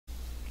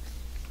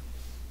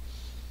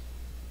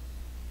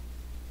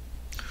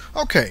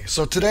Okay,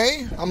 so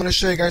today I'm going to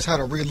show you guys how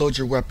to reload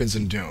your weapons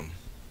in Doom.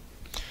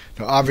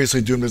 Now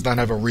obviously Doom does not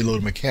have a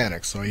reload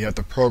mechanic, so you have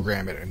to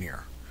program it in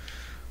here.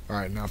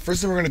 Alright, now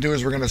first thing we're going to do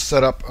is we're going to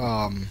set up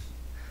how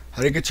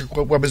to get your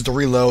weapons to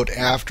reload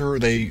after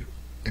they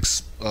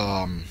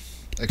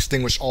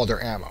extinguish all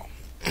their ammo.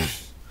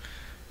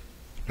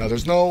 Now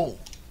there's no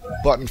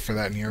button for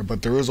that in here,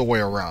 but there is a way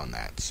around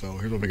that, so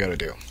here's what we got to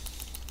do.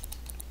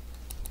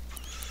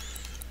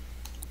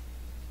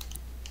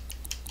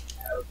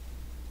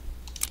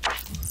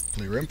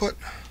 Play your input,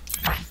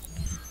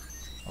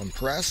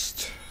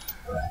 unpressed,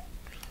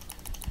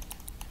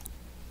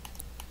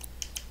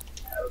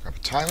 grab a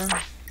timer,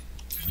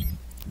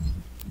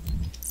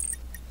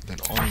 then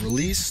on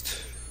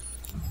released,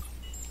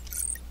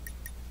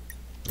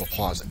 it'll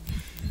pause it.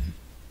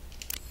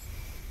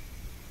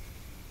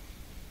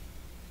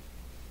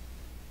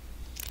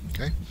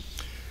 Okay,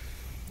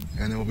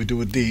 and then what we do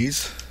with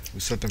these, we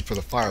set them for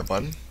the fire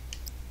button.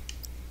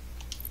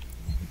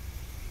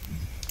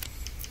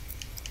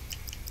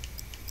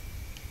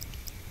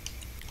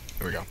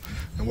 There we go.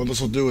 And what this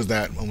will do is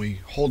that when we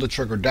hold the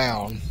trigger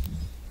down,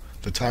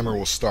 the timer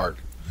will start.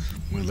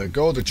 When we let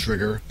go of the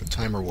trigger, the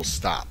timer will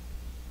stop.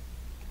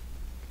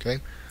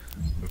 Okay?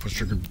 We push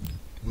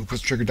the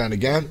trigger down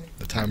again,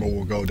 the timer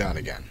will go down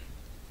again.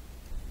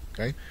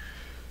 Okay?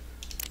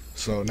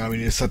 So now we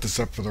need to set this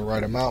up for the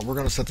right amount. We're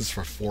going to set this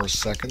for 4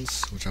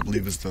 seconds, which I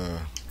believe is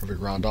the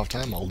perfect round off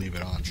time. I'll leave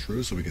it on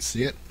true so we can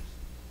see it.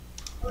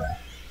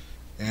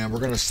 And we're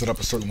going to set up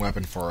a certain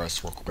weapon for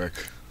us real quick.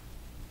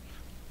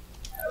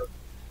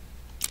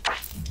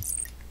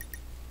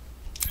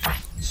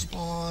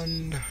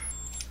 Spawn,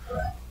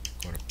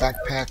 go to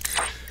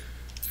backpack,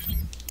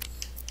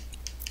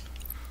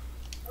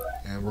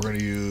 and we're going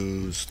to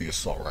use the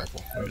assault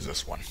rifle. We'll use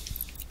this one.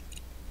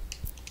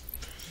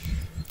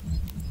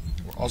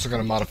 We're also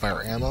going to modify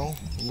our ammo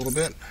a little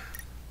bit.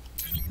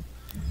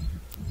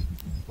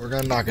 We're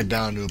going to knock it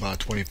down to about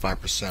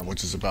 25%,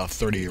 which is about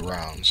 30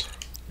 rounds.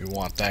 We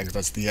want that because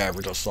that's the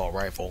average assault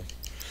rifle.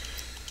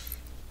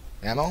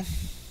 Ammo?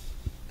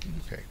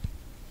 Okay.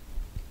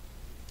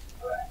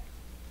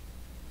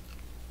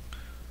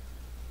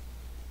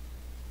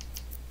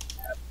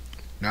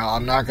 Now,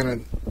 I'm not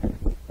going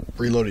to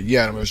reload it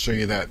yet. I'm going to show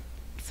you that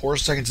 4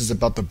 seconds is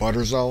about the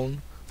butter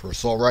zone for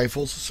assault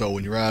rifles. So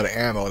when you're out of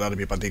ammo, that'll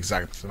be about the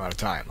exact amount of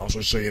time. I'll also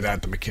show you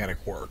that the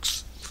mechanic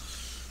works.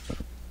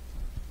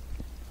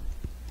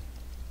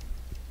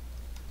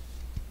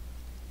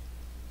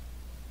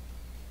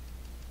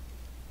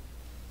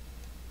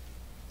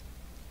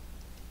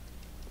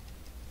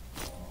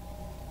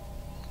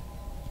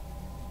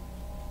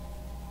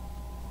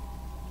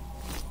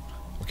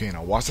 Okay,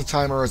 now watch the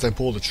timer as I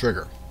pull the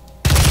trigger.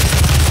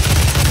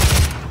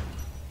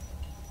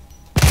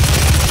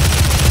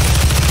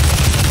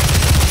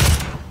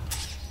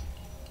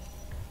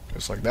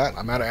 Just like that,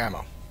 I'm out of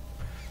ammo.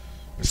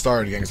 It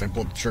started again because I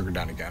pulled the trigger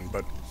down again,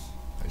 but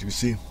as you can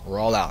see, we're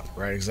all out,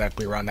 right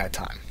exactly around that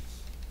time.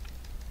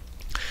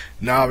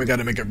 Now we got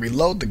to make it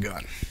reload the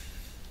gun.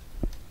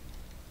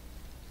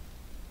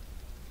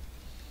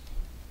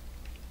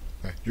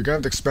 Okay. You're going to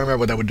have to experiment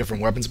with that with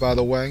different weapons, by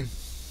the way.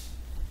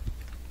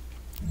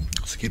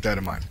 So keep that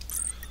in mind.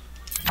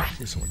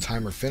 Okay, so when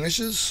timer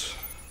finishes,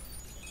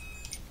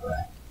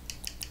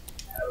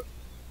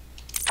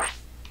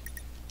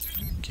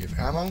 give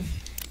ammo.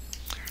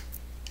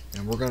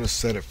 And we're going to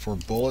set it for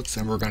bullets,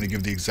 and we're going to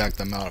give the exact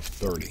amount of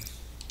 30,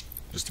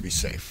 just to be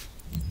safe.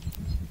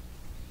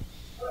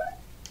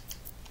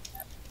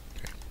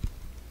 Okay.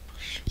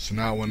 So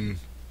now when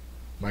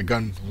my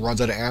gun runs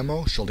out of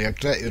ammo, shortly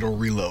after that, it'll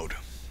reload.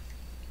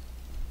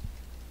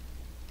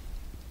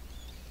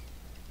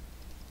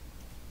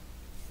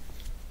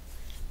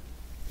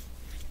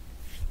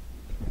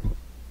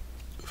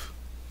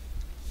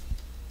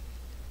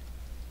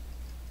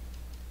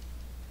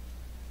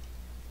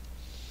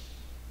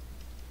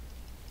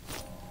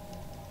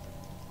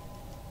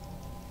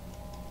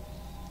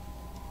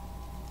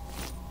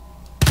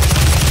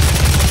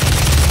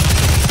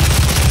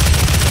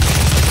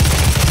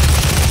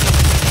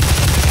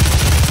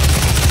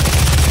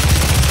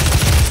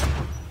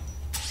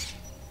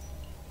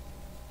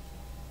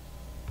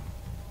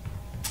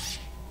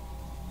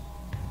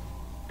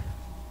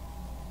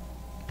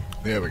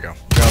 There we go.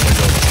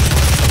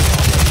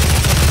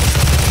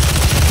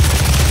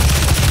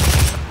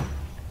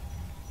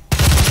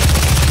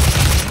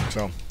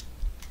 So,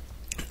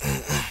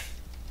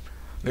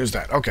 there's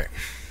that. Okay.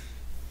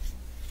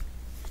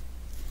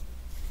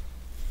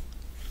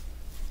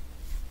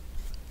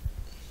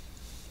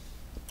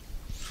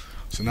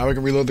 So now we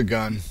can reload the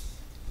gun.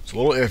 It's a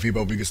little iffy,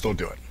 but we can still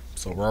do it.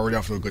 So we're already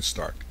off to a good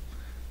start.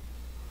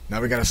 Now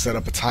we got to set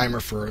up a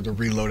timer for the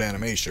reload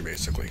animation,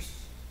 basically.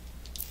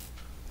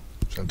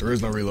 So there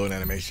is no reload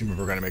animation, but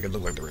we're going to make it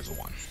look like there is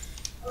one.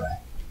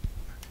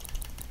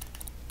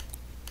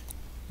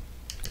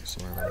 Okay, so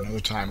we have another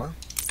timer.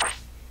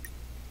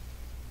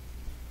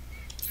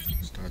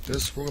 Start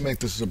this. We're going to make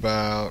this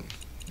about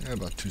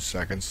 2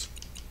 seconds.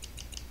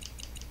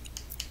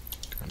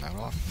 Turn that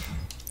off.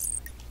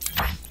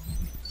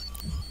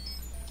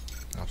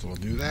 So we'll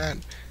do that,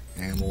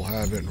 and we'll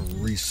have it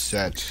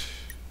reset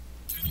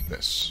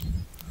this.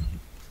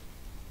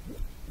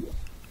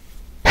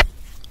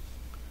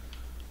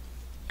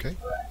 Okay.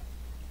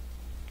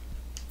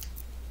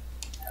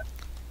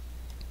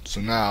 So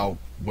now,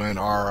 when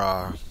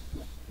our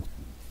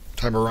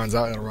timer runs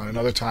out, it'll run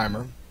another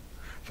timer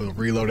for the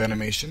reload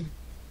animation,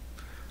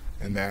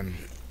 and then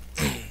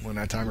when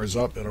that timer is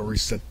up, it'll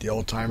reset the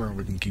old timer, and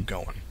we can keep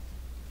going.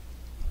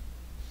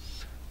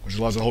 Which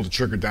allows us to hold the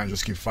trigger down and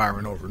just keep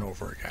firing over and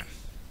over again.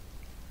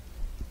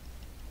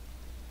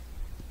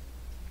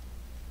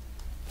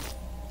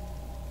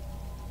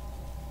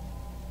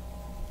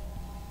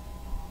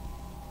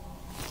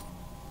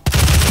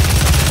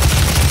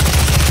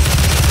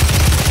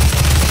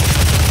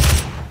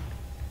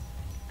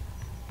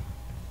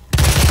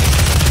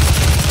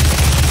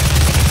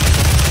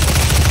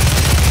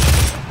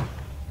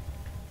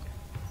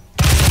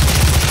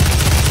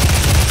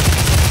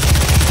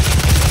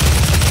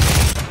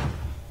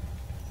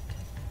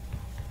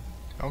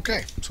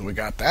 Okay, so we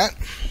got that.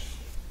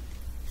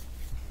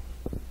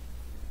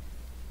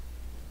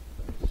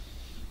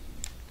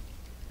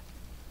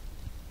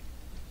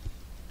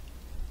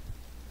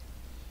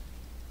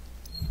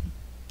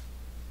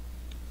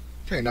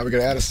 Okay, now we're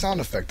going to add a sound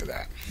effect to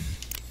that.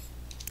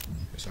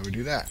 Here's how we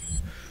do that.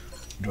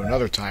 Do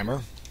another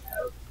timer.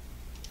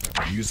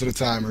 We're using the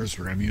timers.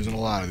 We're going to be using a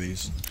lot of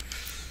these.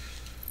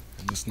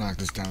 And let's knock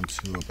this down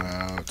to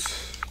about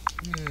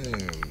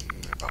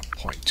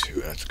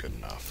 0.2. That's good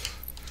enough.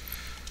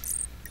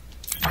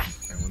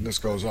 And when this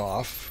goes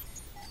off,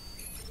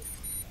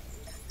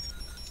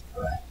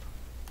 we're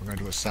going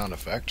to do a sound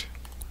effect.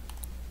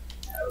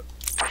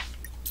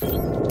 And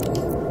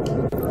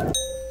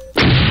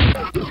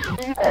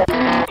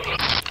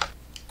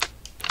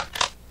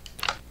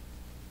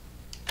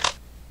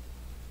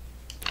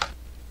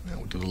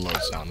we'll do the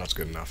load sound. That's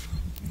good enough.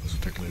 This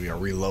will technically be our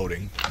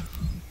reloading.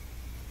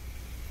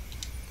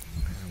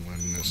 And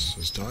when this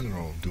is done,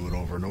 it'll do it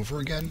over and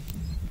over again.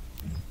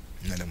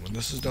 And then when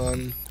this is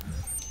done,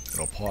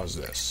 it'll pause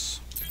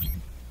this.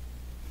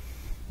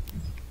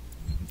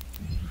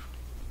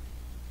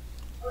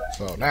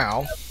 So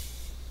now,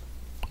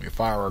 we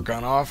fire our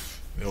gun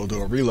off, it'll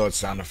do a reload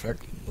sound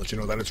effect, let you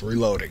know that it's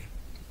reloading.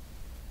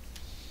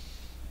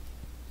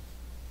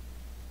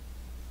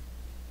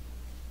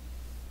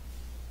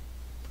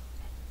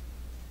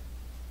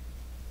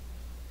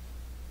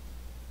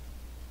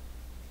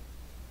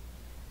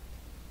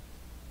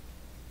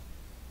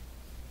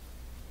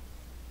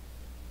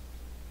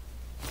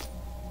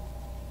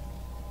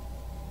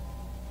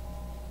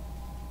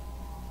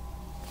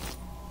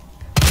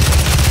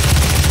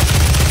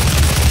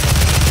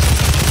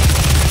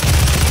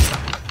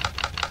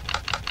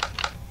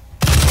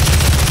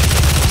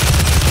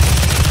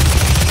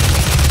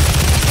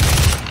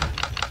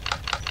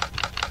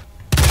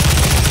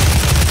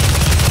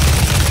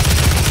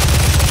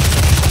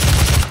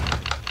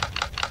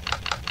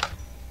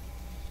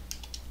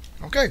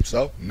 Okay,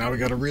 so now we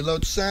got a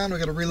reload sound, we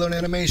got a reload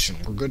animation.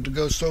 We're good to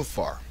go so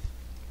far.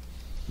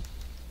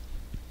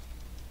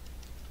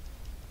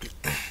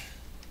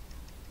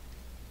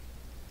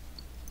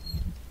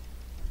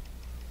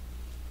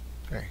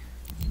 Okay,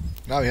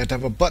 now we have to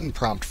have a button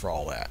prompt for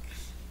all that.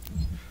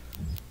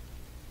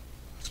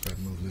 Let's go ahead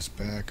and move this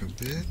back a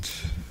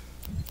bit.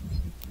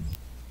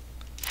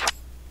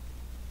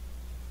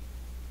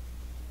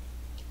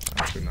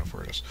 That's good enough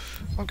where it is.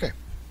 Okay,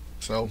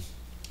 so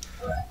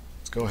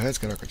let's go ahead, let's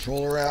get our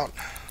controller out.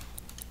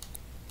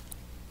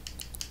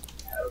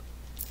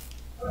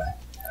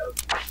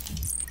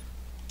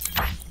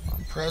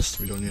 Pressed,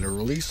 we don't need a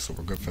release, so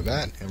we're good for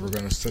that. And we're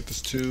going to set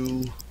this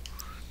to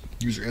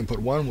user input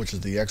 1, which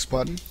is the X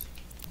button.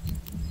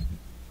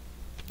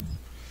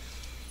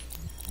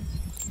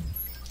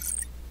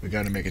 We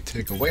got to make it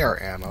take away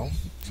our ammo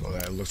so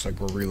that it looks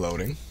like we're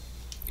reloading.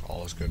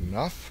 All is good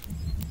enough.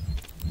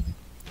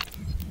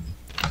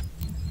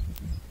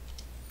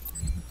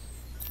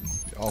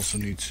 We also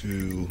need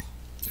to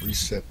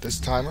reset this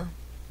timer,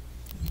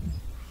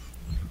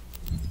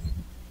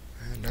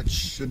 and that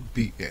should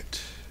be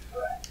it.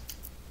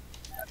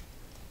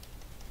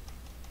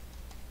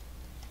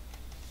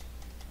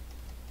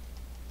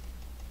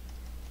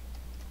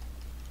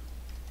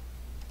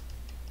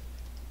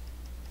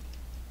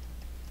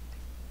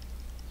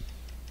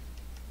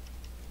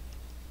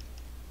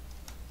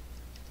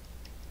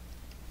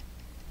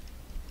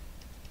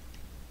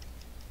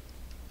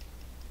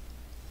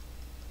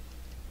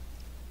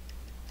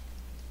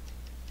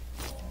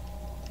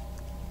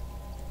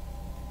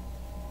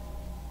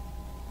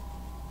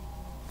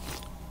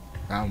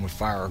 Now we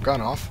fire our gun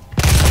off.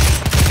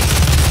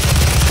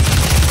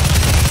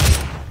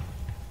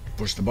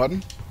 Push the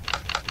button.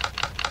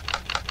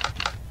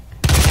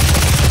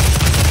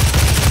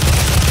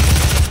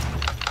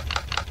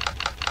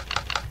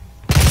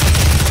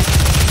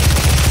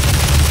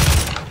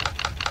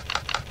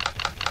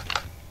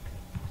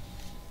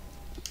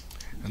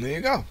 And there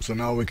you go. So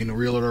now we can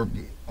reload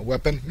our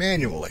weapon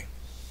manually.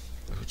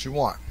 That's what you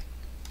want.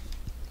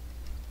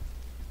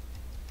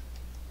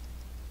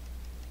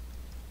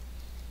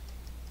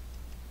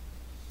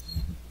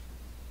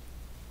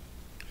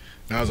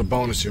 Now, as a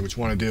bonus here, what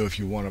you want to do if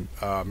you want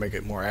to make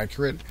it more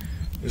accurate,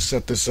 is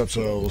set this up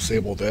so it'll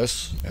disable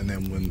this, and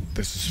then when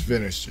this is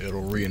finished,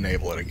 it'll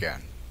re-enable it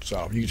again.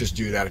 So you can just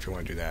do that if you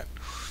want to do that.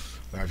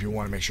 Now, if you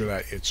want to make sure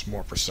that it's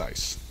more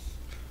precise.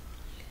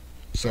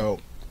 So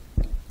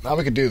now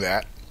we can do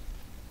that.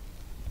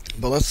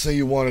 But let's say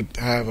you want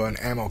to have an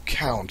ammo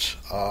count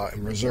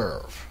in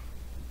reserve.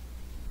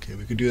 Okay,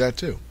 we could do that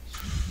too.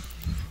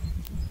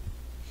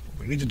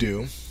 What we need to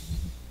do,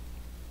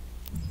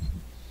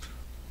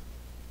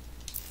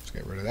 let's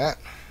get rid of that.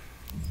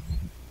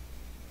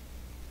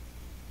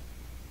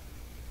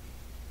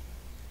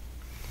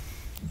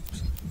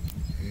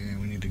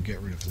 And we need to get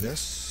rid of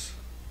this.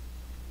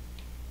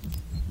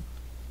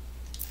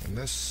 And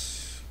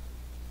this.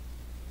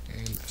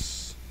 And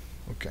this.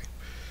 Okay.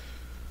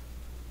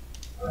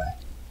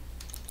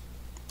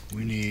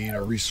 We need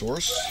a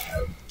resource.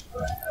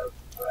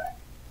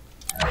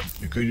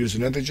 You could use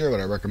an integer, but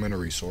I recommend a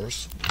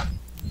resource.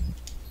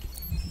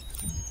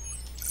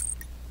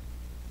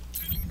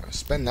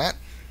 Spend that.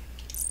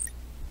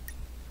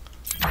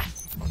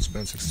 Once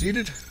spend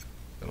succeeded,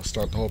 it'll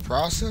start the whole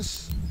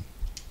process.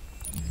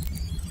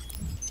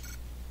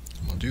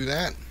 I'll do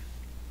that.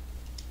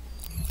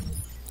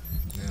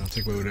 And I'll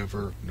take away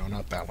whatever. No,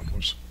 not that one.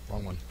 Whoops,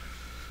 wrong one.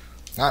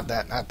 Not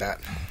that, not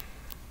that.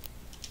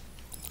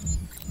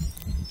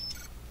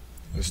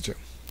 This too.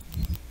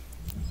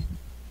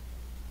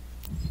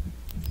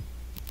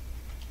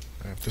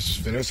 If this is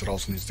finished, it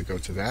also needs to go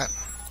to that.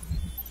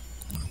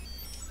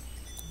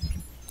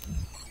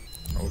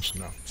 Oops,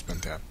 no,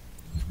 spent that.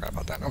 Forgot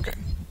about that. Okay.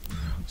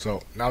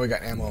 So now we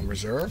got ammo in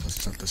reserve.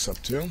 Let's set this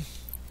up too.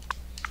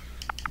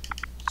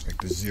 Let's make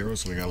this 0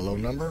 so we got a low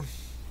number.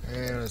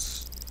 And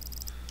let's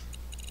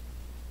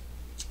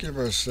give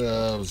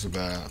ourselves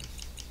about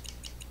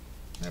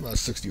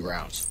 60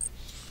 rounds.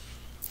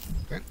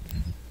 Okay.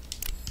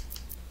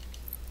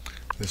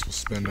 This will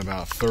spend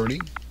about 30.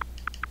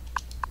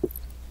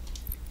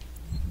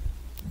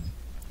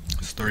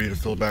 It's 30 to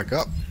fill back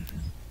up.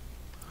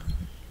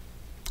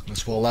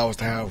 This will allow us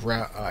to have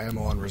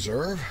ammo on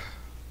reserve.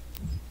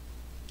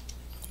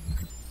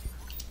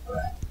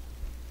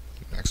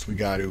 Next we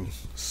got to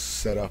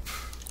set up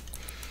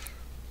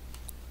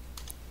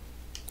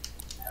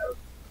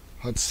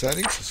HUD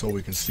settings so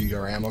we can see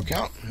our ammo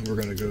count. And we're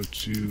going to go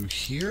to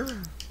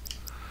here,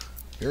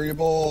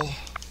 variable,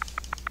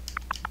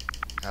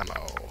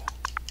 ammo.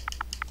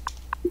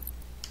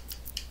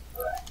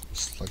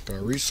 Select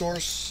our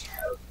resource.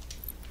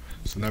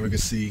 So now we can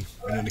see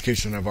an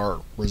indication of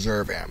our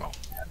reserve ammo.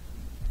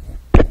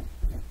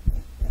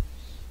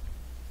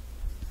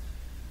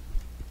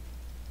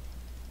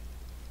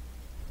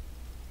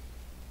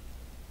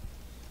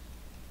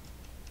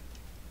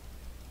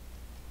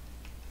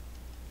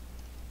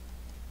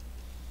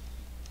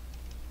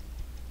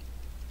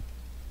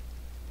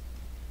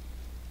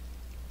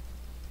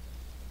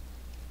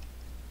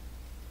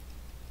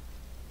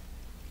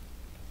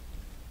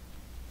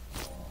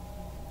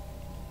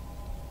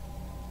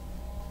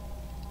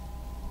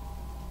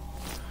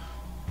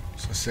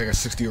 So I say I got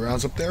 60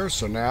 rounds up there,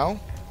 so now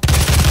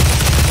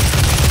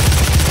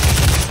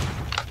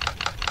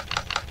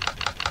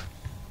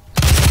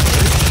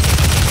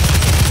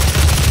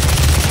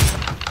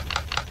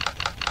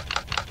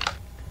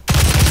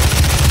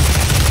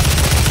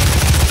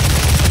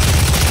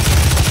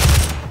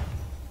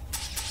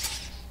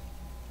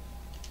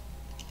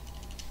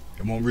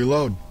it won't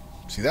reload.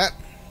 See that?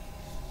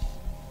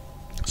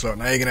 So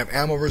now you can have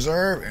ammo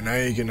reserve, and now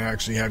you can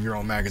actually have your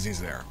own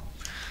magazines there.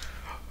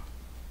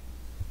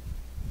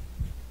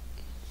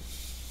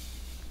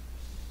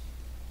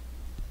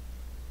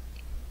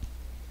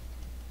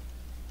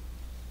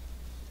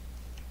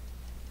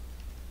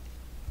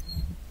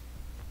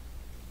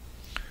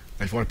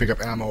 If you want to pick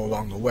up ammo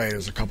along the way,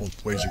 there's a couple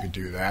ways you could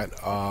do that.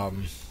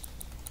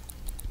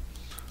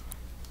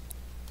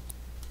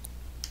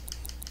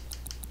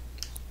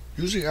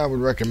 Usually I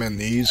would recommend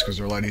these because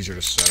they're a lot easier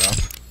to set up.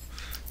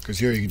 Because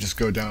here you can just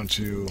go down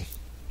to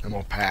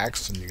ammo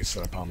packs and you can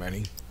set up how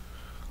many.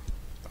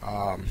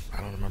 I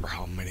don't remember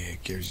how many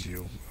it gives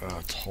you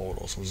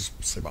total, so we'll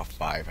just say about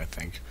 5, I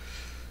think.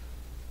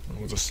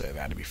 We'll just say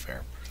that to be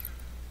fair.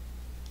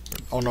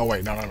 Oh no,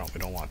 wait, no, we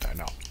don't want that,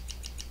 no.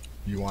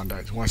 You want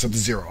to set to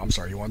 0. I'm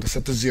sorry. You want to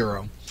set to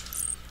 0.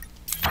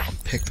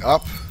 Picked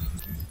up.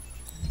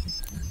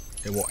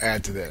 It will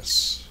add to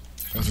this.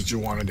 That's what you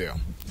want to do.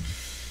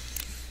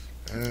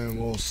 And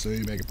we'll see.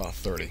 Make it about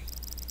 30.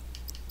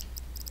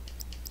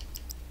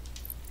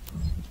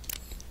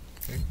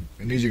 Okay.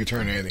 And these you can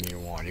turn into anything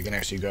you want. You can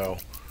actually go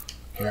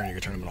here and you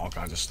can turn them into all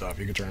kinds of stuff.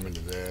 You can turn them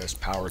into this,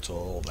 power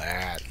tool,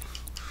 that,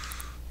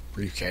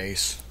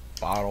 briefcase,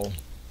 bottle,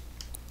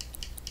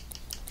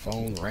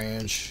 phone,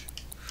 wrench.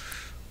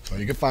 So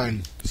you can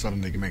find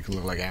something that can make it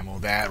look like ammo.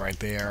 That right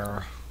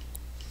there.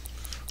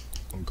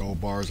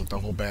 Gold bars with the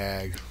whole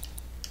bag.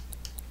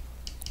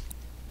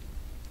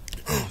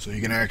 So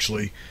you can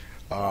actually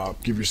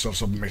give yourself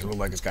something that makes it look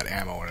like it's got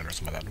ammo in it or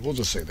something like that. We'll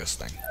just say this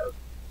thing.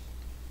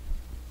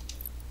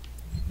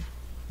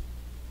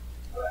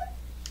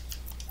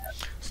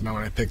 So now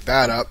when I pick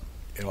that up,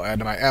 it'll add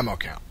to my ammo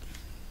count.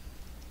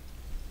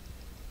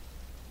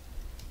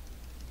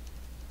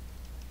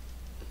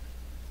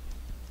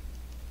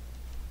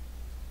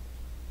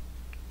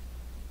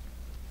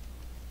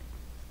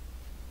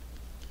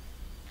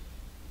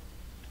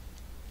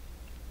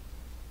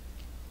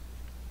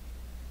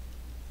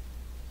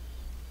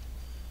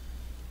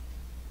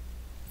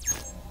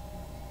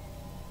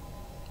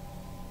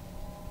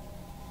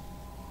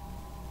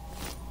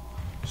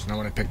 So now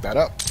when I pick that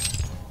up,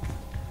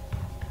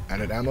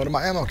 added ammo to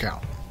my ammo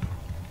count.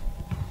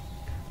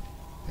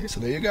 Okay, so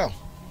there you go.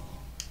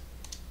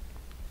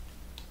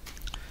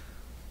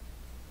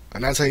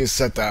 And that's how you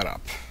set that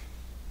up.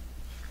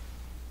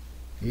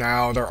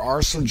 Now, there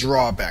are some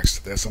drawbacks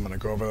to this. I'm going to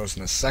go over those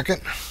in a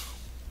second.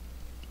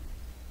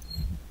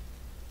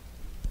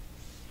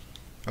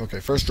 Okay,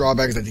 first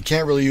drawback is that you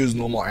can't really use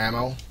normal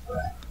ammo,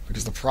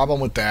 because the problem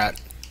with that,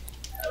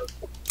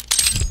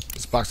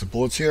 this box of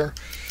bullets here,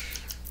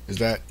 is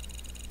that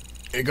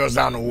it goes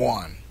down to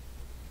 1.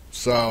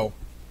 So,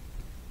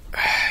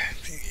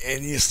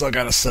 and you still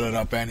got to set it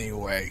up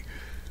anyway.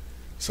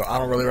 So I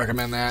don't really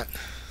recommend that.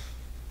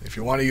 If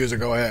you want to use it,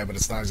 go ahead, but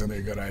it's not exactly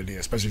a good idea,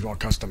 especially if you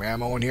want custom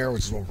ammo in here,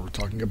 which is what we're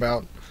talking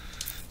about.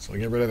 So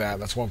get rid of that.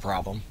 That's one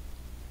problem.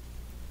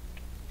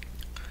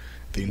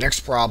 The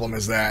next problem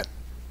is that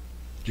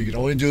you can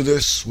only do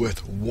this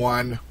with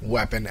one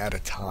weapon at a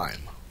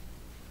time.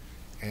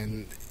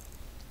 And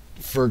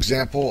for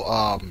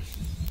example,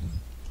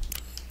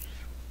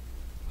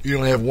 you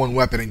only have one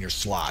weapon in your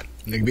slot.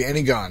 And it can be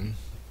any gun.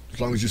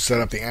 As long as you set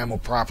up the ammo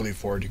properly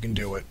for it, you can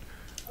do it.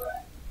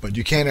 But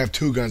you can't have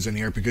 2 guns in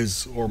here,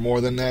 because, or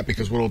more than that,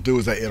 because what it'll do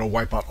is that it'll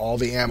wipe out all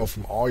the ammo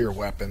from all your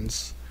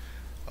weapons.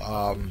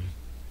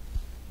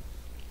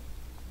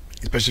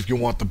 Especially if you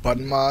want the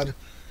button mod.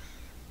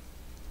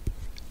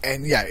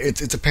 And yeah,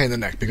 it's a pain in the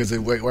neck, because it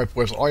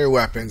wipes all your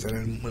weapons, and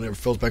then when it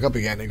fills back up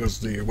again, it goes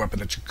to your weapon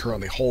that you're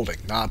currently holding,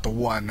 not the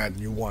one that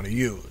you want to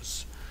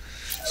use.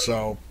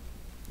 So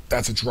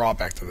that's a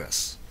drawback to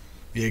this.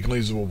 Yeah, you can only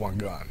use it with 1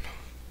 gun.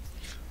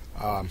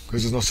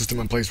 Because there's no system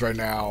in place right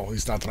now, at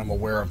least not that I'm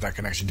aware of, that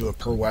can actually do it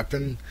per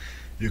weapon.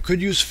 You could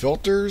use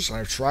filters,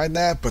 I've tried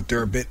that, but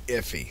they're a bit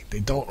iffy. They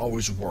don't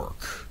always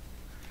work.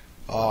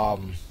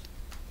 And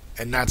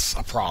that's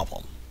a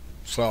problem.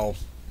 So,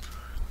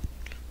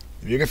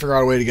 if you can figure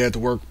out a way to get it to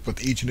work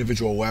with each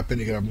individual weapon,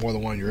 you can have more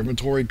than one in your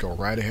inventory, go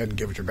right ahead and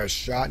give it your best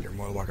shot. You're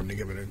more than welcome to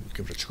give it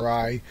a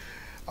try.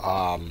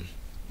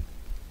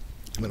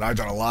 But I've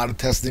done a lot of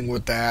testing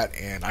with that,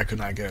 and I could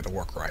not get it to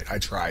work right. I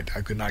tried.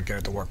 I could not get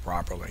it to work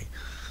properly.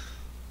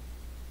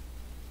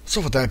 So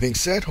with that being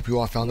said, hope you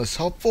all found this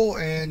helpful,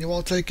 and you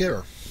all take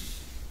care.